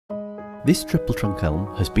This triple trunk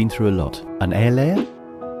elm has been through a lot. An air layer,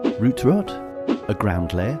 root rot, a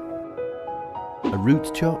ground layer, a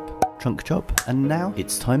root chop, trunk chop, and now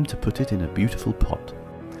it's time to put it in a beautiful pot.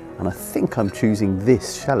 And I think I'm choosing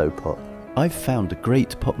this shallow pot. I've found a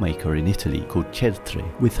great pot maker in Italy called Certre,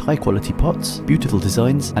 with high quality pots, beautiful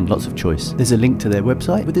designs and lots of choice. There's a link to their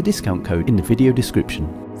website with a discount code in the video description.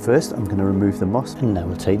 First I'm going to remove the moss, and now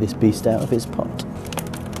we'll take this beast out of its pot.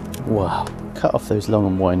 Wow, cut off those long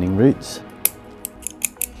and winding roots.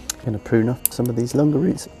 I'm going to prune off some of these longer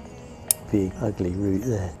roots. Big ugly root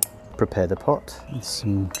there. Prepare the pot with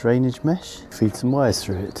some drainage mesh, feed some wires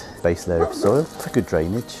through it. Base layer of soil for good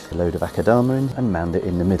drainage, a load of akadama in and mound it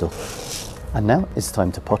in the middle. And now it's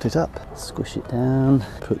time to pot it up. Squish it down,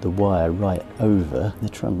 put the wire right over the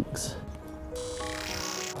trunks.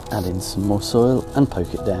 Add in some more soil and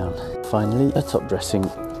poke it down. Finally, a top dressing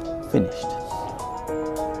finished.